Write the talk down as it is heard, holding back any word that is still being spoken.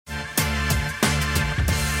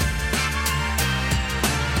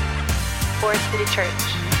Forest City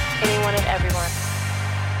Church. Anyone and everyone.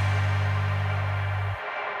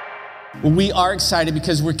 Well, we are excited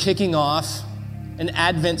because we're kicking off an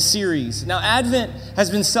Advent series. Now, Advent has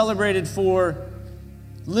been celebrated for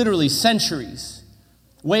literally centuries.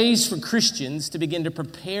 Ways for Christians to begin to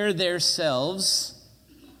prepare themselves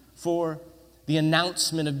for the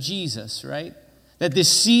announcement of Jesus, right? That this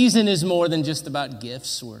season is more than just about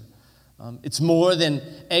gifts, or it's more than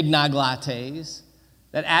eggnog lattes.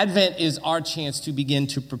 That Advent is our chance to begin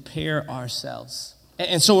to prepare ourselves.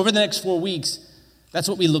 And so over the next 4 weeks, that's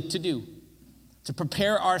what we look to do, to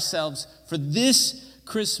prepare ourselves for this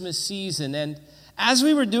Christmas season. And as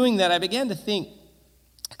we were doing that, I began to think,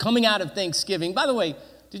 coming out of Thanksgiving, by the way,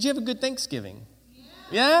 did you have a good Thanksgiving?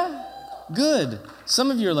 Yeah? Good.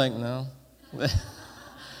 Some of you are like, no.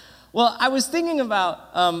 Well, I was thinking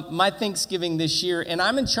about my Thanksgiving this year, and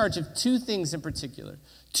I'm in charge of two things in particular.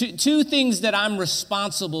 Two things that I'm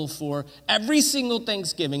responsible for every single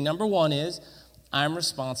Thanksgiving. Number one is I'm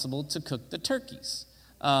responsible to cook the turkeys.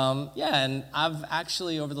 And I've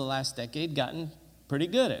actually, over the last decade, gotten pretty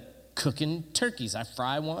good at cooking turkeys. I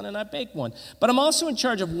fry one and I bake one. But I'm also in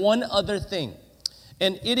charge of one other thing,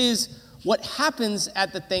 and it is what happens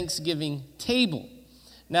at the Thanksgiving table.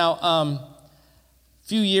 Now, a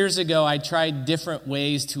few years ago, I tried different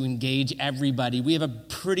ways to engage everybody. We have a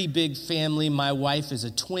pretty big family. My wife is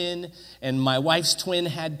a twin, and my wife's twin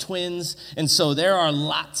had twins. And so there are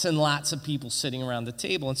lots and lots of people sitting around the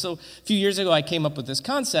table. And so a few years ago, I came up with this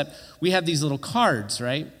concept. We have these little cards,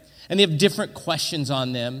 right? And they have different questions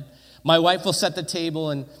on them. My wife will set the table,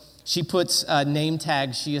 and she puts name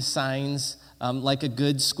tags she assigns, like a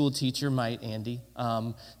good school teacher might, Andy.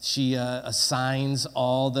 She assigns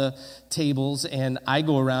all the tables, and I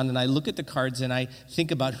go around and I look at the cards and I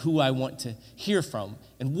think about who I want to hear from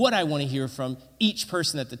and what I want to hear from each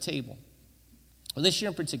person at the table. Well, this year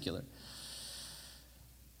in particular,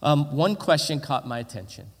 one question caught my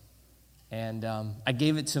attention, and I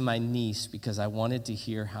gave it to my niece because I wanted to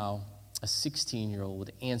hear how a 16-year-old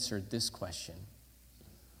would answer this question.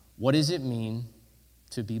 What does it mean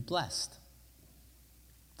to be blessed?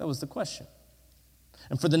 That was the question.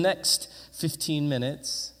 And for the next 15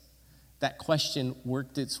 minutes, that question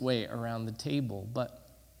worked its way around the table. But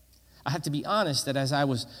I have to be honest that as I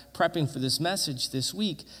was prepping for this message this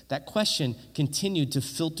week, that question continued to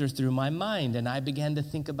filter through my mind, and I began to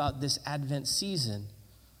think about this Advent season.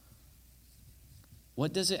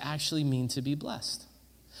 What does it actually mean to be blessed?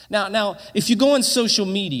 Now, if you go on social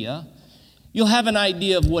media, you'll have an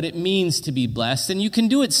idea of what it means to be blessed, and you can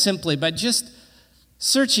do it simply by just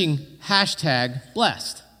searching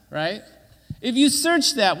 #blessed, right? If you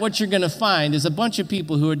search that, what you're going to find is a bunch of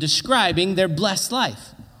people who are describing their blessed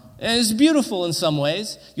life. And it's beautiful in some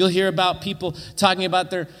ways. You'll hear about people talking about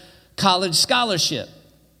their college scholarship,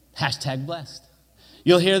 #blessed.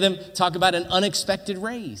 You'll hear them talk about an unexpected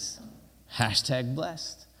raise,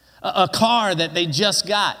 #blessed. A car that they just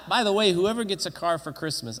got. By the way, whoever gets a car for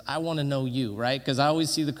Christmas, I want to know you, right? Because I always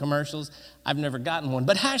see the commercials. I've never gotten one,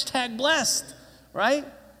 but #blessed. Right?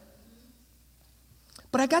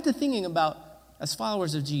 But I got to thinking about, as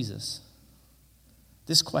followers of Jesus,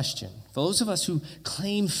 this question. For those of us who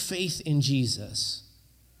claim faith in Jesus,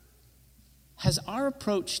 has our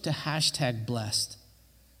approach to #blessed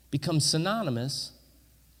become synonymous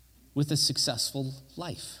with a successful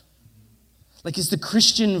life? Like, it's the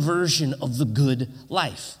Christian version of the good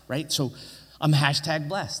life, right? So I'm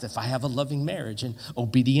 #blessed if I have a loving marriage and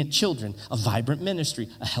obedient children, a vibrant ministry,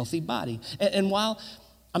 a healthy body. And while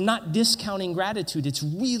I'm not discounting gratitude, it's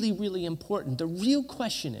really, really important. The real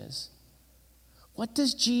question is, what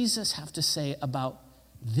does Jesus have to say about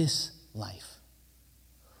this life?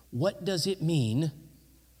 What does it mean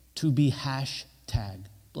to be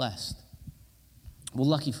 #blessed? Well,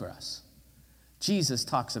 lucky for us, Jesus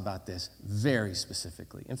talks about this very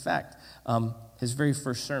specifically. In fact, his very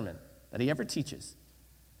first sermon that he ever teaches,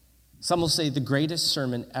 some will say the greatest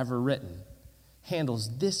sermon ever written,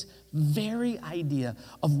 handles this very idea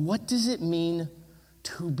of what does it mean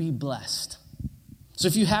to be blessed. So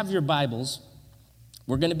if you have your Bibles,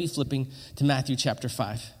 we're going to be flipping to Matthew chapter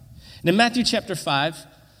 5. And in Matthew chapter 5,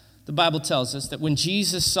 the Bible tells us that when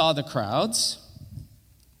Jesus saw the crowds,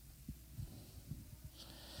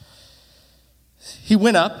 he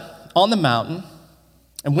went up on the mountain,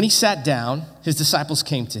 and when he sat down, his disciples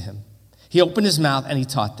came to him. He opened his mouth and he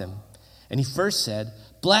taught them. And he first said,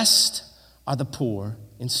 "Blessed are the poor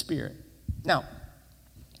in spirit." Now,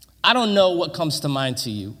 I don't know what comes to mind to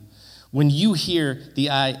you when you hear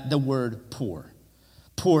the word poor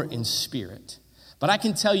in spirit. But I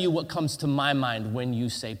can tell you what comes to my mind when you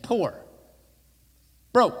say poor.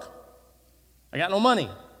 Broke. I got no money.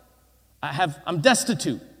 I'm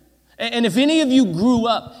destitute. And if any of you grew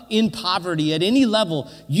up in poverty at any level,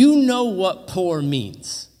 you know what poor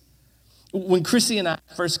means. When Chrissy and I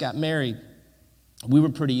first got married, we were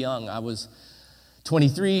pretty young. I was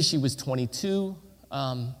 23, she was 22.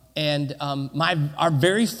 Our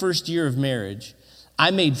very first year of marriage,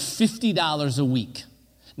 I made $50 a week.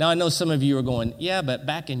 Now, I know some of you are going, yeah, but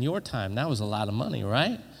back in your time, that was a lot of money,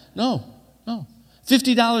 right? No.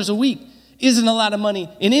 $50 a week isn't a lot of money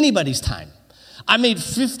in anybody's time. I made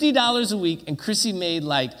 $50 a week, and Chrissy made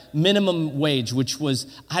like minimum wage, which was,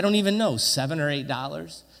 I don't even know, $7 or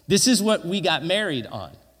 $8. This is what we got married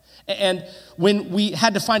on. And when we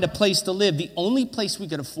had to find a place to live, the only place we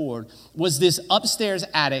could afford was this upstairs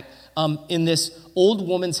attic in this old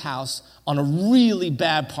woman's house on a really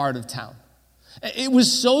bad part of town. It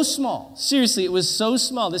was so small. Seriously, it was so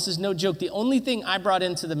small. This is no joke. The only thing I brought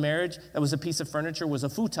into the marriage that was a piece of furniture was a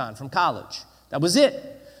futon from college. That was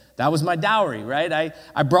it. That was my dowry, right?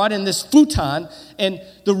 I brought in this futon, and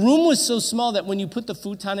the room was so small that when you put the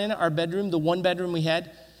futon in it, our bedroom, the one bedroom we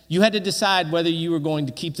had, you had to decide whether you were going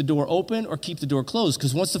to keep the door open or keep the door closed,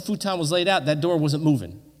 because once the futon was laid out, that door wasn't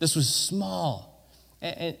moving. This was small.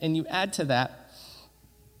 And you add to that,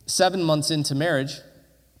 7 months into marriage,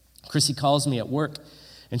 Chrissy calls me at work,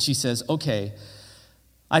 and she says, okay,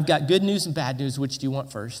 I've got good news and bad news. Which do you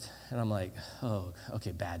want first? And I'm like, oh,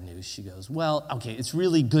 okay, bad news. She goes, well, okay, it's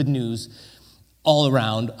really good news all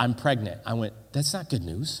around. I'm pregnant. I went, that's not good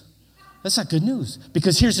news. That's not good news.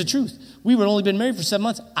 Because here's the truth. We were only been married for 7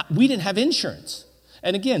 months. We didn't have insurance.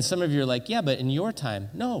 And again, some of you are like, yeah, but in your time,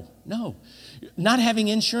 no. Not having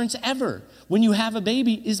insurance ever when you have a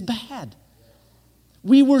baby is bad.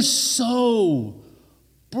 We were so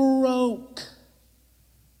broke.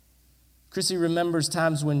 Chrissy remembers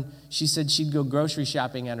times when she said she'd go grocery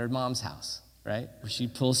shopping at her mom's house, right? Where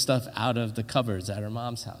she'd pull stuff out of the cupboards at her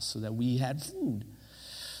mom's house so that we had food.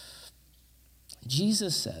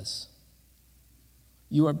 Jesus says,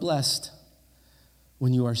 you are blessed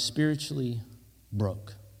when you are spiritually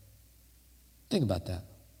broke. Think about that.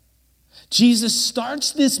 Jesus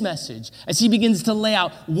starts this message as he begins to lay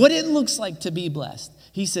out what it looks like to be blessed.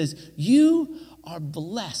 He says, you are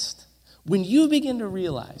blessed when you begin to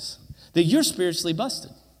realize that you're spiritually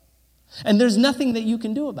busted and there's nothing that you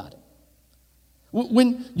can do about it.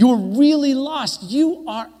 When you're really lost, you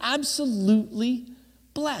are absolutely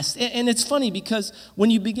blessed. And it's funny because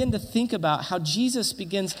when you begin to think about how Jesus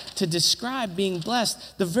begins to describe being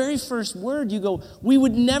blessed, the very first word you go, we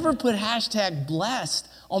would never put hashtag blessed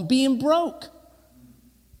on being broke.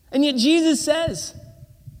 And yet Jesus says,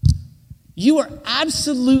 you are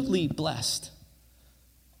absolutely blessed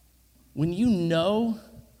when you know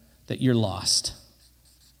that you're lost.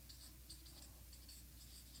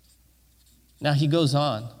 Now he goes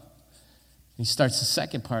on. He starts the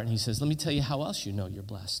second part and he says, let me tell you how else you know you're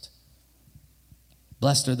blessed.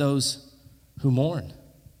 Blessed are those who mourn.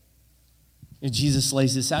 And Jesus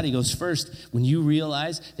lays this out. He goes, first, when you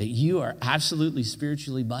realize that you are absolutely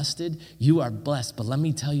spiritually busted, you are blessed. But let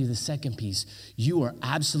me tell you the second piece. You are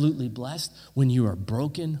absolutely blessed when you are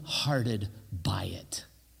brokenhearted by it.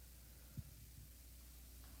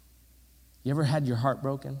 You ever had your heart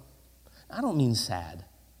broken? I don't mean sad.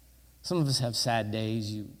 Some of us have sad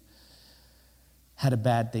days. You had a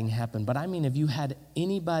bad thing happen. But I mean, have you had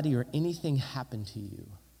anybody or anything happen to you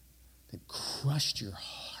that crushed your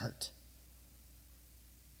heart?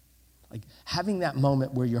 Like having that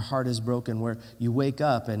moment where your heart is broken, where you wake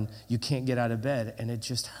up and you can't get out of bed and it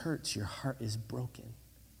just hurts. Your heart is broken.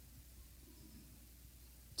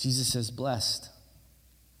 Jesus says, blessed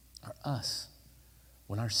are us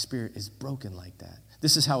when our spirit is broken like that.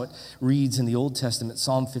 This is how it reads in the Old Testament.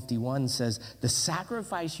 Psalm 51 says, the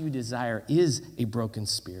sacrifice you desire is a broken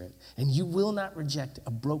spirit, and you will not reject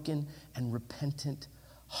a broken and repentant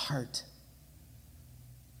heart.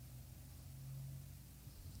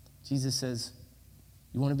 Jesus says,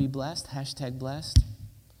 you want to be blessed? Hashtag blessed.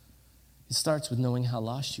 It starts with knowing how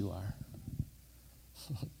lost you are.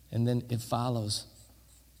 And then it follows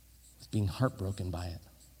with being heartbroken by it.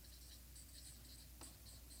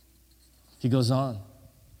 He goes on.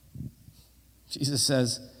 Jesus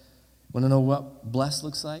says, want to know what blessed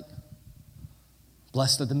looks like?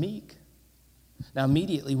 Blessed are the meek. Now,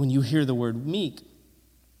 immediately when you hear the word meek,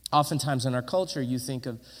 oftentimes in our culture, you think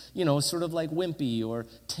of, sort of like wimpy or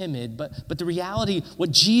timid. But the reality, what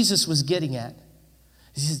Jesus was getting at,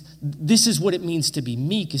 is this is what it means to be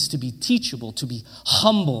meek, is to be teachable, to be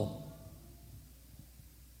humble,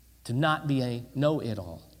 to not be a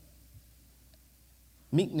know-it-all.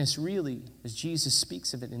 Meekness really, as Jesus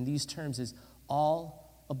speaks of it in these terms, is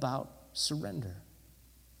all about surrender.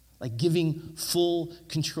 like giving full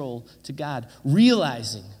control to God,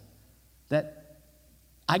 realizing that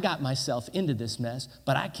I got myself into this mess,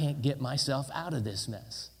 but I can't get myself out of this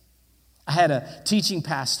mess. I had a teaching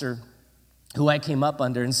pastor who I came up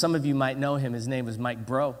under, and some of you might know him. His name was Mike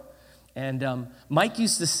Bro. And Mike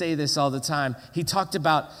used to say this all the time. He talked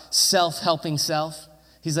about self-helping self.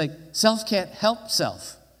 He's like, self can't help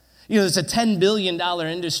self. You know, there's a $10 billion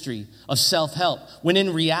industry of self-help, when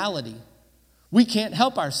in reality, we can't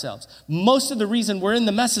help ourselves. Most of the reason we're in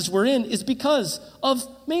the messes we're in is because of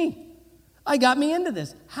me. I got me into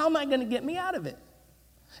this. How am I going to get me out of it?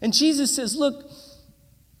 And Jesus says, look,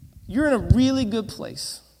 you're in a really good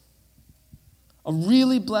place, a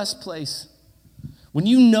really blessed place. When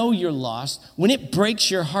you know you're lost, when it breaks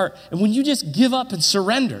your heart, and when you just give up and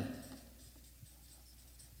surrender.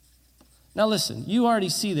 Now listen, you already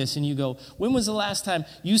see this and you go, when was the last time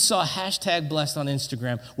you saw #blessed on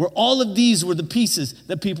Instagram where all of these were the pieces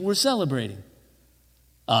that people were celebrating?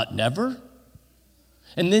 Never.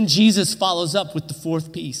 And then Jesus follows up with the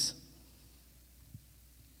fourth piece.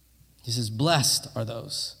 He says, blessed are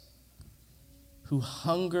those who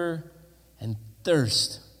hunger and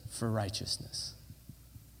thirst for righteousness.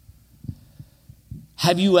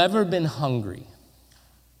 Have you ever been hungry?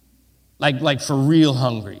 Like for real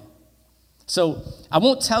hungry? So I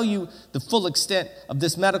won't tell you the full extent of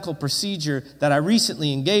this medical procedure that I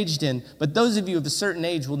recently engaged in, but those of you of a certain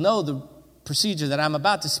age will know the procedure that I'm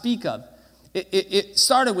about to speak of. It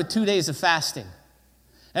started with 2 days of fasting.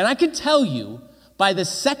 And I can tell you, by the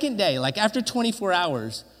second day, like after 24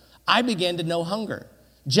 hours, I began to know hunger.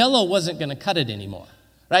 Jell-O wasn't going to cut it anymore,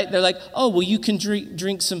 right? They're like, oh, well, you can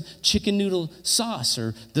drink some chicken noodle sauce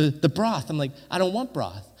or the broth. I'm like, I don't want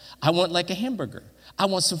broth. I want like a hamburger. I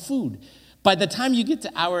want some food. By the time you get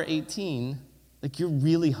to hour 18, like you're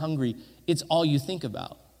really hungry, it's all you think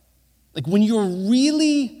about. Like when you're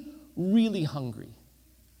really, really hungry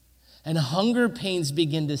and hunger pains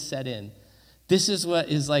begin to set in, this is what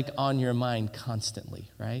is like on your mind constantly,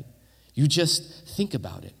 right? You just think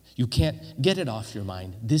about it. You can't get it off your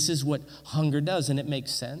mind. This is what hunger does, and it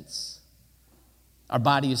makes sense. Our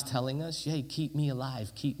body is telling us, hey, keep me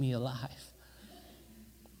alive, keep me alive.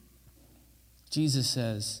 Jesus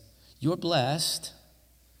says, you're blessed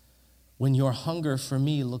when your hunger for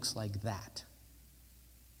me looks like that.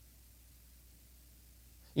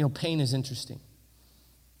 You know, pain is interesting.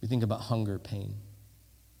 We think about hunger, pain.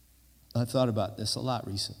 I've thought about this a lot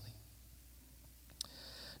recently.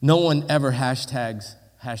 No one ever hashtags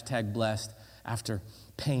 #blessed after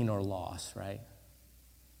pain or loss, right?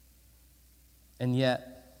 And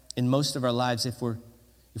yet, in most of our lives, if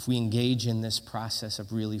we engage in this process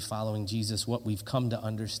of really following Jesus, what we've come to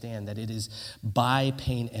understand that it is by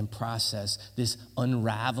pain and process, this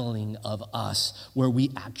unraveling of us, where we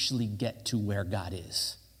actually get to where God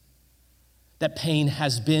is. That pain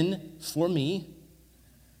has been, for me,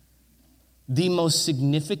 the most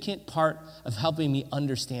significant part of helping me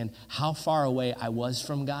understand how far away I was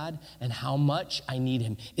from God and how much I need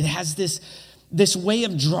him. It has this way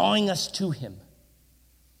of drawing us to him.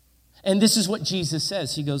 And this is what Jesus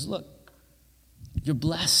says. He goes, look, you're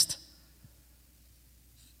blessed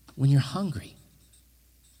when you're hungry.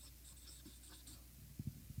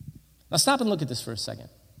 Now stop and look at this for a second.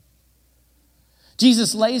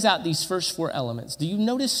 Jesus lays out these first four elements. Do you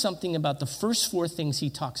notice something about the first four things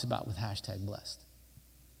he talks about with #blessed?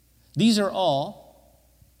 These are all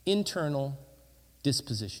internal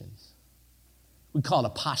dispositions. We call it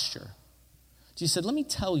a posture. Jesus said, let me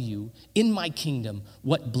tell you in my kingdom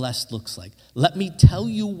what blessed looks like. Let me tell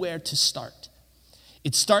you where to start.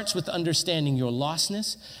 It starts with understanding your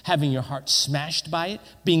lostness, having your heart smashed by it,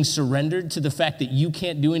 being surrendered to the fact that you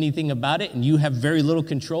can't do anything about it and you have very little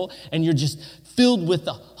control, and you're just filled with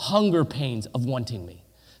the hunger pains of wanting me.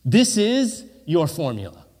 This is your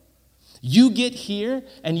formula. You get here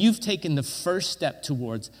and you've taken the first step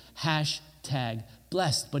towards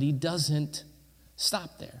 #blessed, but he doesn't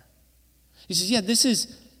stop there. He says, yeah, this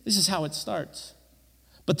is how it starts.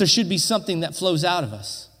 But there should be something that flows out of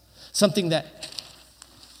us, something that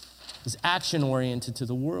is action-oriented to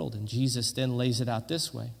the world. And Jesus then lays it out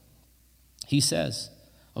this way. He says,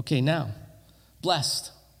 okay, now,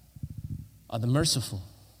 blessed are the merciful.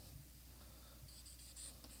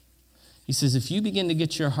 He says, if you begin to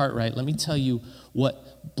get your heart right, let me tell you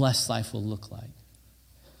what blessed life will look like.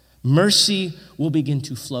 Mercy will begin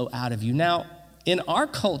to flow out of you. Now, in our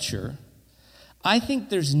culture, I think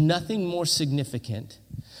there's nothing more significant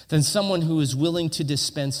than someone who is willing to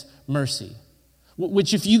dispense mercy.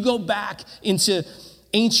 Which if you go back into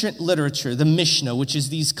ancient literature, the Mishnah, which is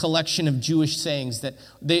these collection of Jewish sayings that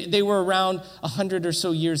they were around 100 or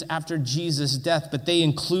so years after Jesus' death, but they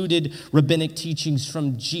included rabbinic teachings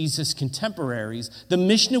from Jesus' contemporaries. The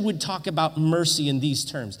Mishnah would talk about mercy in these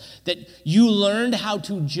terms, that you learned how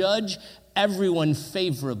to judge everyone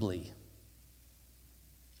favorably.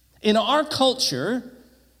 In our culture,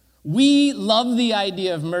 we love the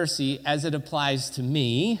idea of mercy as it applies to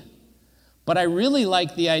me, but I really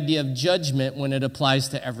like the idea of judgment when it applies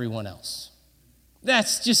to everyone else.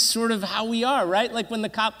 That's just sort of how we are, right? Like when the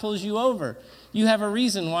cop pulls you over, you have a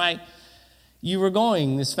reason why you were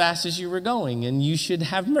going as fast as you were going, and you should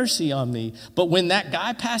have mercy on me. But when that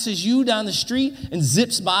guy passes you down the street and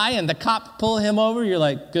zips by and the cop pull him over, you're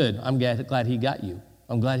like, good, I'm glad he got you.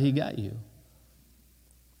 I'm glad he got you.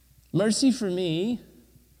 Mercy for me,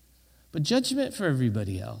 but judgment for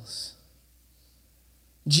everybody else.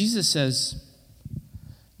 Jesus says,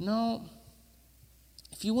 no,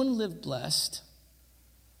 if you want to live blessed,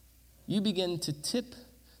 you begin to tip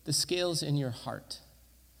the scales in your heart,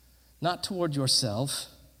 not toward yourself,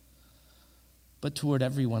 but toward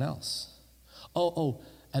everyone else.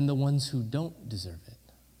 And the ones who don't deserve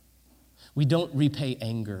it. We don't repay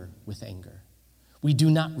anger with anger. We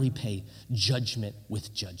do not repay judgment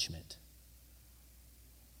with judgment.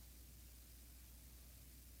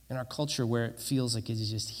 In our culture where it feels like it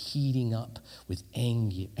is just heating up with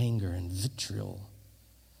anger and vitriol,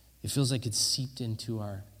 it feels like it's seeped into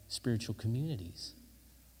our spiritual communities,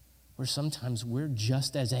 where sometimes we're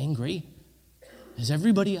just as angry as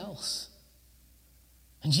everybody else.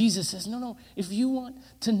 And Jesus says, no, if you want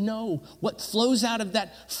to know what flows out of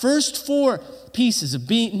that first 4 pieces of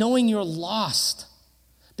knowing you're lost,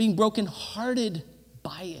 being brokenhearted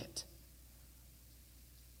by it,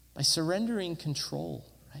 by surrendering control,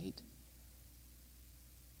 right?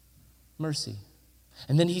 Mercy.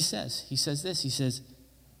 And then he says this,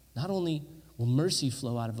 not only will mercy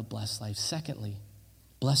flow out of a blessed life, secondly,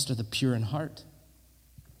 blessed are the pure in heart.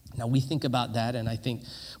 Now we think about that and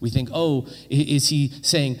we think, is he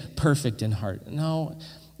saying perfect in heart? No,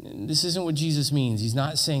 this isn't what Jesus means. He's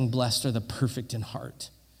not saying blessed are the perfect in heart,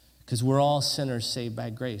 because we're all sinners saved by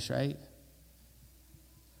grace, right?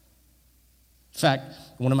 In fact,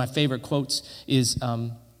 one of my favorite quotes is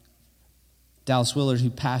Dallas Willard, who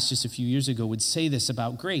passed just a few years ago, would say this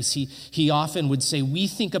about grace. He often would say, we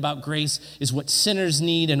think about grace as what sinners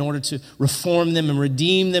need in order to reform them and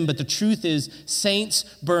redeem them, but the truth is saints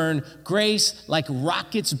burn grace like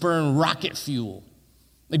rockets burn rocket fuel.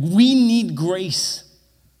 Like we need grace.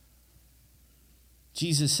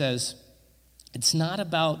 Jesus says, it's not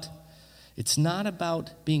about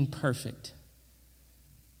being perfect.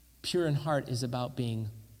 Pure in heart is about being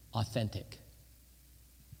authentic.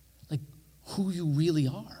 Like who you really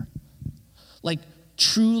are. Like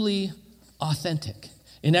truly authentic.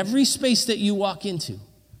 In every space that you walk into,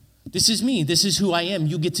 this is me, this is who I am.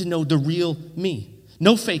 You get to know the real me.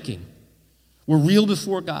 No faking. We're real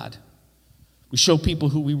before God. We show people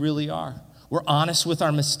who we really are. We're honest with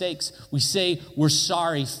our mistakes. We say we're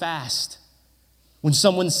sorry fast. When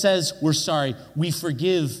someone says we're sorry, we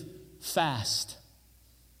forgive fast.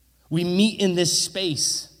 We meet in this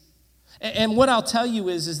space. And what I'll tell you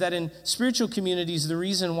is that in spiritual communities, the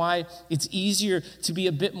reason why it's easier to be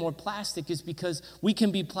a bit more plastic is because we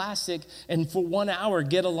can be plastic and for 1 hour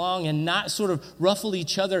get along and not sort of ruffle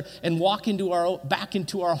each other and walk back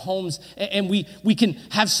into our homes, and we can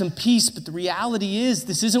have some peace. But the reality is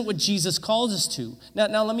this isn't what Jesus calls us to.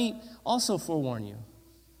 Now let me also forewarn you.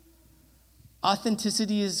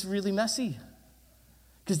 Authenticity is really messy,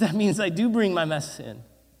 because that means I do bring my mess in.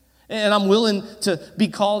 And I'm willing to be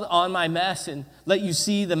called on my mess and let you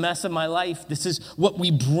see the mess of my life. This is what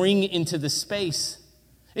we bring into the space.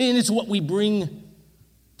 And it's what we bring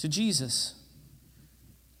to Jesus.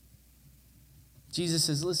 Jesus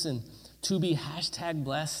says, listen, to be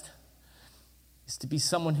 #blessed is to be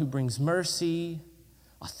someone who brings mercy,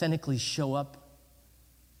 authentically show up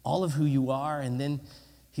all of who you are. And then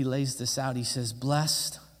he lays this out. He says,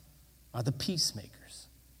 blessed are the peacemakers.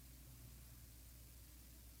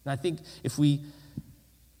 And I think if we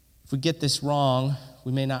get this wrong,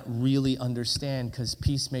 we may not really understand, because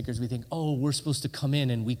peacemakers, we think, we're supposed to come in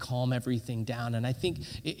and we calm everything down. And I think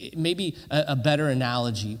maybe a better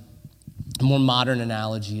analogy, a more modern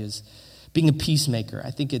analogy is being a peacemaker. I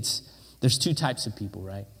think there's 2 types of people,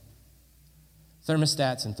 right?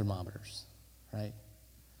 Thermostats and thermometers, right?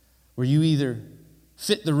 Where you either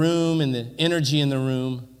fit the room and the energy in the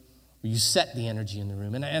room, or you set the energy in the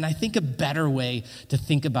room. And I think a better way to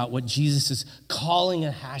think about what Jesus is calling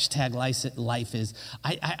a #life is,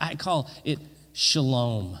 I call it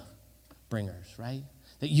shalom bringers, right?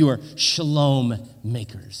 that you are shalom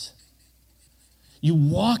makers. You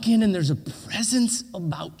walk in and there's a presence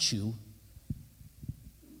about you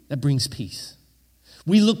that brings peace.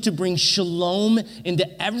 We look to bring shalom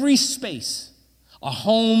into every space, our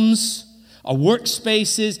homes, our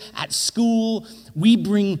workspaces, at school. We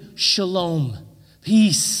bring shalom,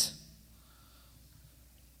 peace.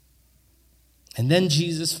 And then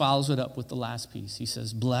Jesus follows it up with the last piece. He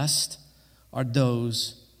says, blessed are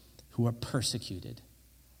those who are persecuted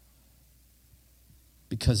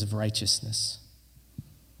because of righteousness.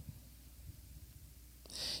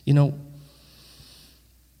 You know,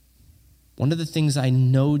 one of the things I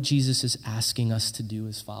know Jesus is asking us to do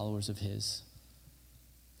as followers of his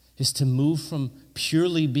is to move from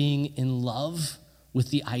purely being in love with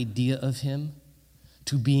the idea of him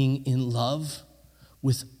to being in love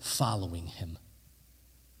with following him.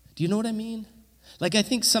 Do you know what I mean? Like, I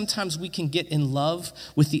think sometimes we can get in love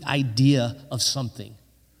with the idea of something.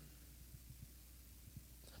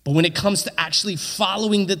 But when it comes to actually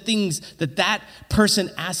following the things that person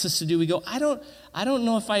asks us to do, we go, I don't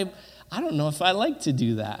know if I like to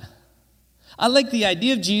do that. I like the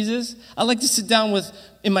idea of Jesus. I like to sit down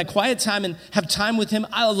in my quiet time and have time with him.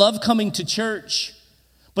 I love coming to church.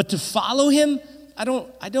 But to follow him, I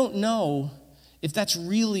don't know if that's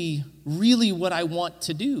really, really what I want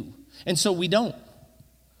to do. And so we don't.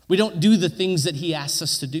 We don't do the things that he asks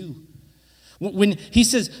us to do. When he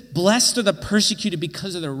says, blessed are the persecuted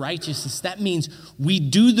because of their righteousness, that means we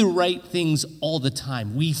do the right things all the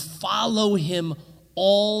time. We follow him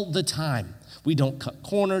all the time. We don't cut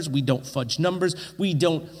corners. We don't fudge numbers. We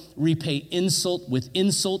don't repay insult with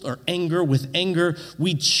insult or anger with anger.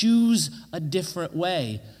 We choose a different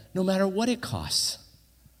way, no matter what it costs.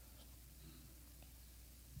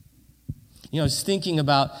 You know, I was thinking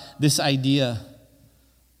about this idea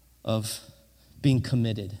of being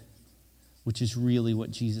committed, which is really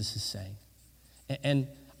what Jesus is saying. And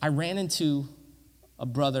I ran into a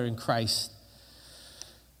brother in Christ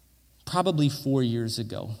probably 4 years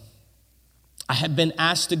ago. I had been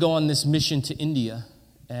asked to go on this mission to India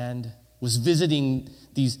and was visiting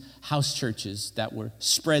these house churches that were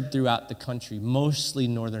spread throughout the country, mostly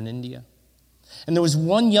northern India. And there was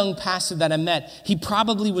one young pastor that I met. He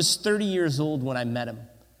probably was 30 years old when I met him.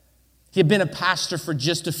 He had been a pastor for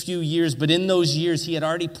just a few years, but in those years, he had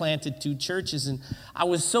already planted 2 churches, and I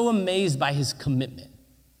was so amazed by his commitment.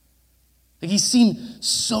 Like, he seemed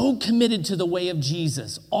so committed to the way of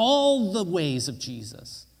Jesus, all the ways of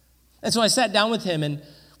Jesus. And so I sat down with him, and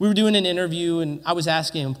we were doing an interview, and I was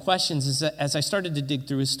asking him questions. As I started to dig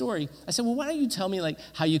through his story, I said, well, why don't you tell me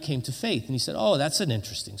how you came to faith? And he said, oh, that's an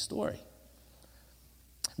interesting story.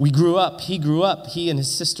 He grew up, he and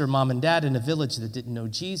his sister, mom and dad, in a village that didn't know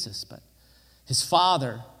Jesus. But his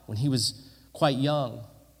father, when he was quite young,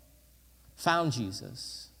 found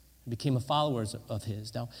Jesus and became a follower of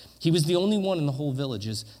his. Now, he was the only one in the whole village,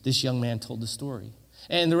 as this young man told the story.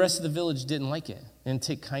 And the rest of the village didn't like it and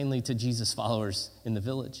take kindly to Jesus' followers in the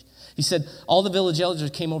village. He said all the village elders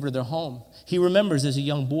came over to their home. He remembers as a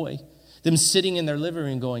young boy them sitting in their living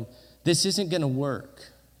room going, this isn't going to work.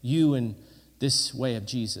 You and this way of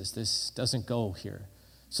Jesus, this doesn't go here.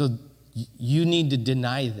 So you need to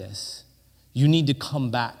deny this. You need to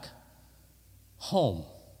come back home,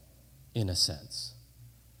 in a sense.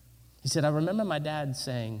 He said, I remember my dad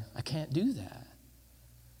saying, I can't do that.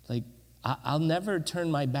 Like, I'll never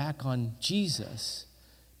turn my back on Jesus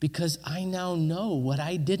because I now know what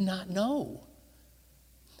I did not know.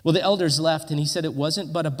 Well, the elders left, and he said it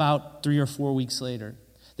wasn't but about 3 or 4 weeks later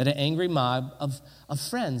that an angry mob of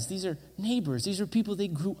friends, these are neighbors, these are people they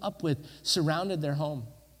grew up with, surrounded their home.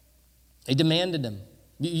 They demanded him.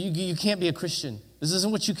 You can't be a Christian. This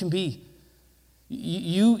isn't what you can be.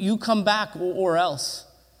 You come back or else.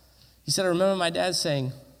 He said, I remember my dad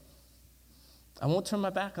saying, I won't turn my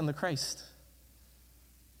back on the Christ.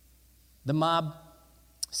 The mob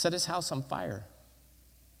set his house on fire.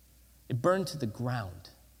 It burned to the ground.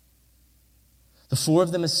 The 4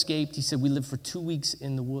 of them escaped. He said, we lived for 2 weeks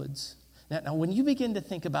in the woods. Now, when you begin to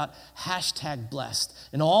think about #blessed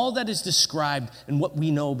and all that is described and what we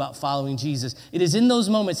know about following Jesus, it is in those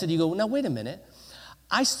moments that you go, now, wait a minute.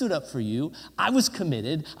 I stood up for you. I was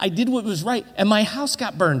committed. I did what was right. And my house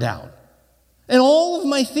got burned down. And all of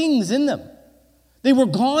my things in them. They were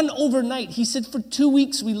gone overnight. He said, for 2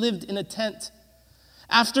 weeks we lived in a tent.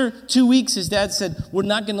 After 2 weeks, his dad said, we're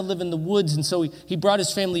not going to live in the woods. And so he brought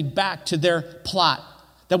his family back to their plot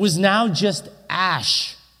that was now just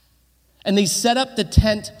ash. And they set up the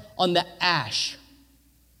tent on the ash.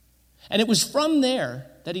 And it was from there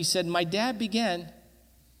that he said, my dad began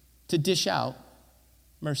to dish out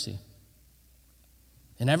mercy.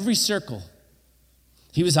 In every circle,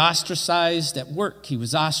 He was ostracized at work. He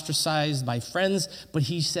was ostracized by friends. But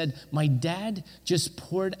he said, my dad just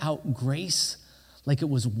poured out grace like it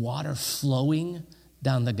was water flowing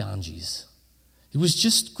down the Ganges. It was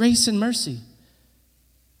just grace and mercy.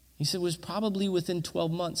 He said it was probably within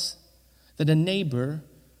 12 months that a neighbor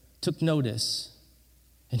took notice,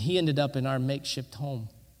 and he ended up in our makeshift home.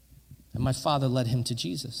 And my father led him to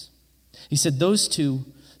Jesus. He said those two,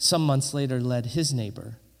 some months later, led his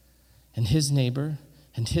neighbor, and his neighbor,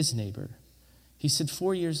 and his neighbor. He said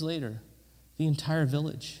 4 years later, the entire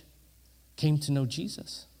village came to know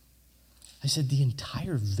Jesus. I said, the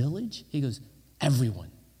entire village? He goes,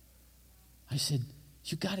 everyone. I said,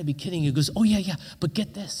 you got to be kidding. He goes, oh, yeah, but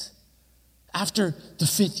get this. After the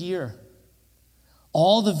 5th year,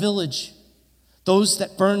 all the village, those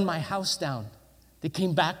that burned my house down, they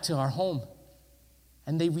came back to our home,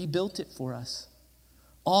 and they rebuilt it for us.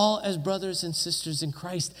 All as brothers and sisters in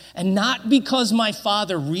Christ. And not because my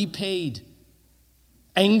father repaid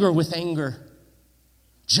anger with anger,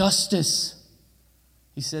 justice.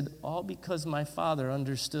 He said, all because my father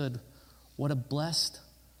understood what a blessed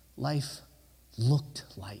life looked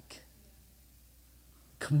like.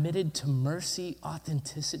 Committed to mercy,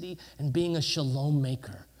 authenticity, and being a shalom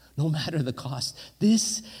maker, no matter the cost.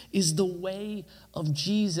 This is the way of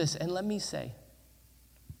Jesus. And let me say,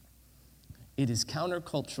 it is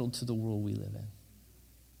countercultural to the world we live in.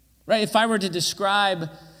 Right? If I were to describe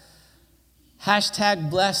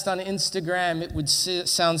 #blessed on Instagram, it would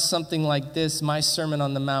sound something like this. My Sermon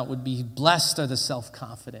on the Mount would be, blessed are the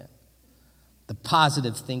self-confident, the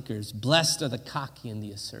positive thinkers. Blessed are the cocky and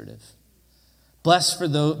the assertive.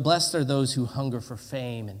 Blessed are those who hunger for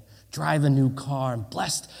fame and drive a new car. And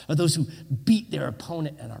blessed are those who beat their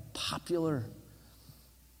opponent and are popular.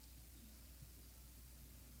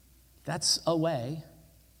 That's a way.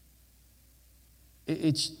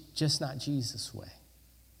 It's just not Jesus' way.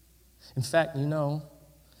 In fact, in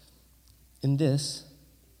this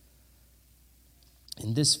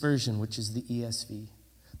version, which is the ESV,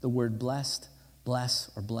 the word blessed, bless,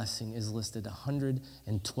 or blessing is listed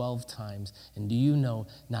 112 times. And do you know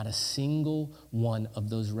not a single one of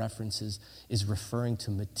those references is referring to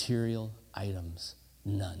material items?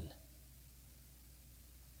 None.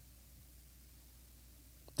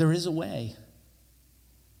 There is a way.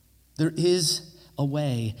 There is a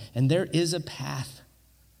way, and there is a path,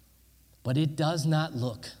 but it does not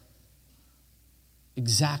look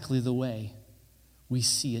exactly the way we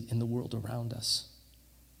see it in the world around us.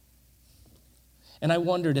 And I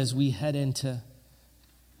wondered as we head into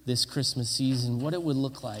this Christmas season what it would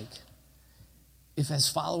look like if, as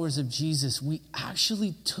followers of Jesus, we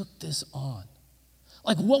actually took this on.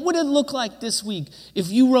 Like, what would it look like this week if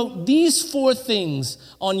you wrote these 4 things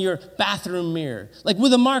on your bathroom mirror? Like,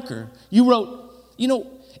 with a marker, you wrote,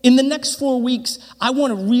 in the next 4 weeks, I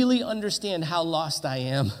want to really understand how lost I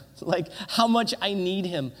am, like how much I need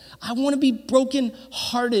him. I want to be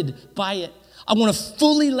brokenhearted by it. I want to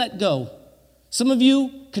fully let go. Some of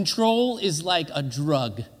you, control is like a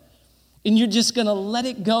drug, and you're just going to let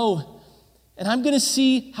it go. And I'm going to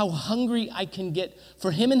see how hungry I can get for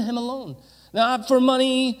him and him alone. Not for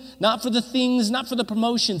money, not for the things, not for the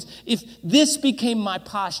promotions. If this became my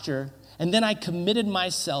posture, and then I committed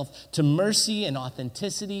myself to mercy and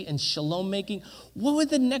authenticity and shalom making, what would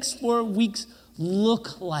the next 4 weeks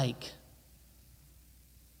look like?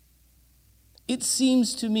 It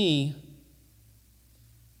seems to me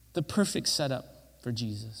the perfect setup for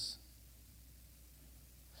Jesus.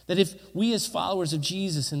 That if we as followers of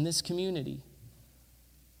Jesus in this community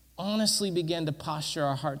honestly began to posture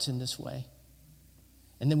our hearts in this way,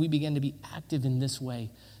 and then we began to be active in this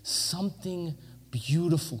way, something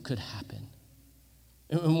beautiful could happen.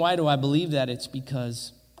 And why do I believe that? It's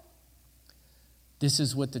because this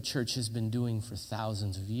is what the church has been doing for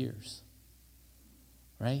thousands of years,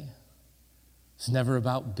 right? It's never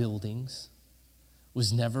about buildings. It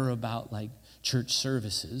was never about like church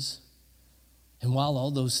services. And while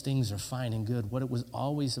all those things are fine and good, what it was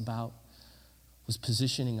always about was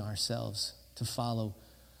positioning ourselves to follow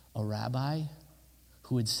a rabbi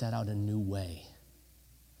who had set out a new way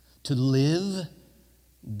to live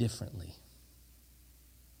differently.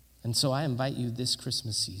 And so I invite you this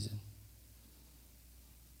Christmas season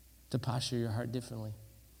to posture your heart differently,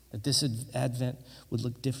 that this Advent would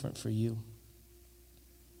look different for you.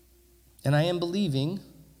 And I am believing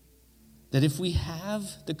that if we have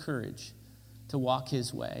the courage to walk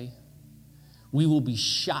his way, we will be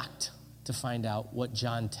shocked to find out what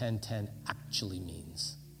John 10:10 actually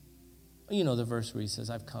means. You know the verse where he says,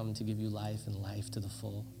 I've come to give you life and life to the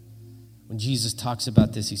full. When Jesus talks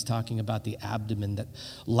about this, he's talking about the abdomen, that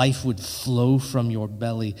life would flow from your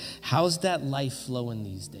belly. How's that life flowing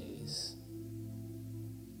these days?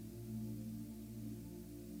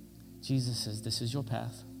 Jesus says, this is your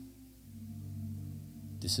path.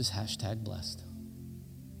 This is #blessed.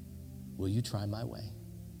 Will you try my way?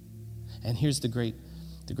 And here's the great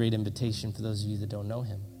invitation for those of you that don't know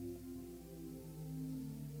him.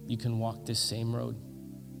 You can walk this same road.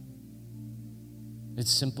 It's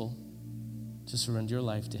simple. To surrender your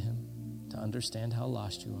life to him, to understand how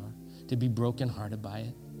lost you are, to be brokenhearted by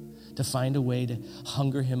it, to find a way to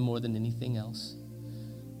hunger him more than anything else,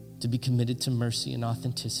 to be committed to mercy and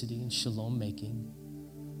authenticity and shalom making.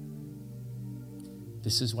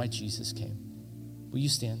 This is why Jesus came. Will you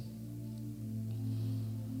stand?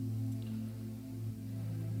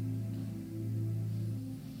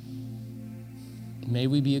 May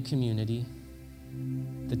we be a community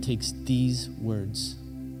that takes these words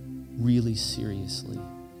really seriously.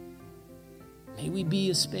 May we be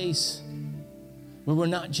a space where we're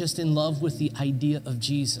not just in love with the idea of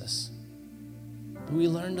Jesus, but we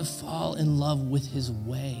learn to fall in love with his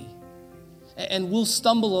way. And we'll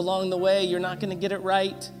stumble along the way. You're not going to get it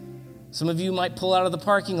right. Some of you might pull out of the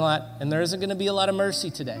parking lot, and there isn't going to be a lot of mercy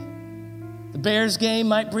today. The Bears game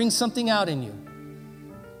might bring something out in you.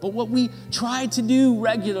 But what we try to do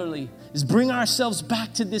regularly is bring ourselves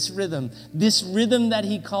back to this rhythm that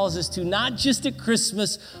he calls us to, not just at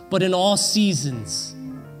Christmas, but in all seasons.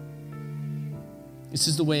 This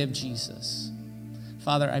is the way of Jesus.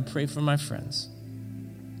 Father, I pray for my friends,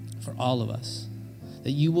 for all of us,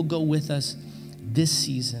 that you will go with us this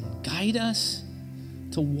season. Guide us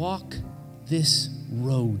to walk this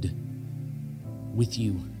road with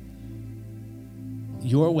you.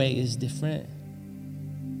 Your way is different.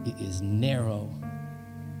 It is narrow,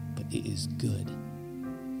 but it is good.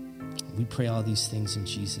 We pray all these things in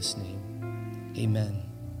Jesus' name. Amen.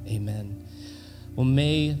 Amen. Well,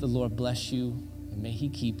 may the Lord bless you, and may he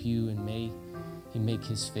keep you, and may he make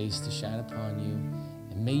his face to shine upon you.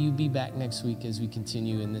 And may you be back next week as we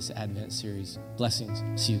continue in this Advent series. Blessings.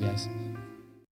 See you guys.